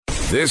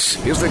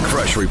This is the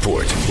Crush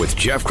Report with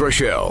Jeff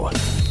Groeschel.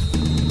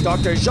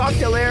 Dr. Jacques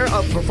Dallaire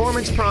of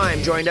Performance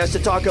Prime joined us to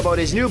talk about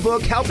his new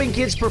book, Helping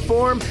Kids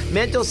Perform,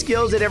 Mental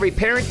Skills That Every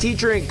Parent,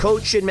 Teacher, and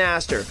Coach Should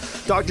Master.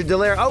 Dr.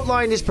 Dallaire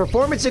outlined his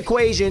performance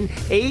equation,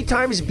 A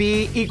times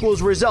B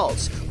equals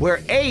results,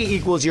 where A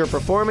equals your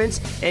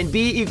performance and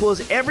B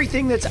equals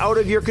everything that's out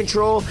of your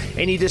control,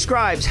 and he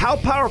describes how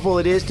powerful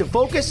it is to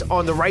focus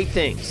on the right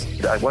things.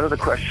 One of the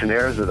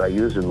questionnaires that I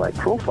use in my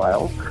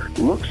profile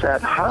looks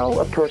at how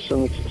a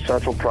person's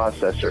central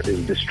processor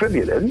is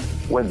distributed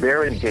when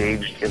they're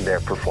engaged in their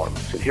performance.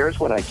 And here's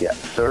what I get.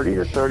 30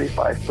 to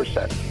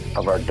 35%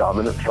 of our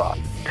dominant thought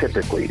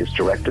typically is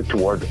directed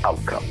toward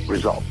outcome,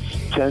 results.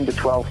 10 to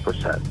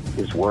 12%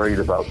 is worried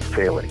about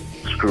failing,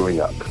 screwing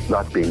up,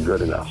 not being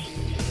good enough.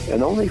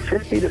 And only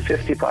 50 to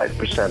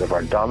 55% of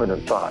our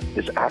dominant thought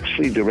is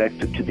actually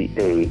directed to the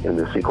A in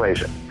this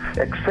equation,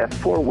 except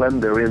for when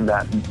they're in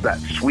that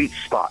sweet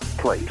spot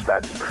place.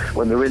 That's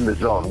when they're in the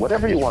zone,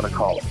 whatever you want to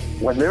call it.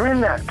 When they're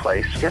in that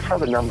place, guess how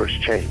the numbers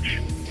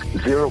change?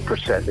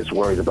 0% is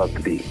worried about the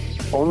B.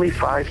 Only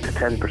 5 to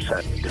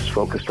 10% is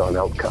focused on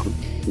outcome.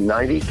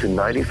 90 to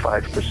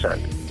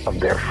 95% of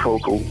their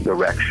focal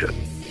direction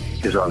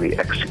is on the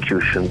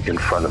execution in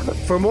front of them.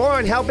 For more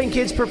on helping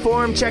kids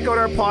perform, check out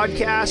our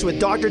podcast with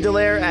Dr.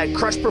 Dallaire at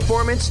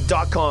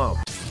crushperformance.com.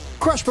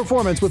 Crush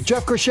Performance with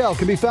Jeff Groeschel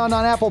can be found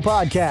on Apple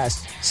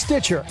Podcasts,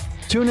 Stitcher,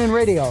 TuneIn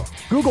Radio,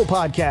 Google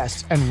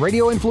Podcasts, and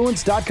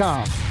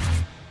RadioInfluence.com.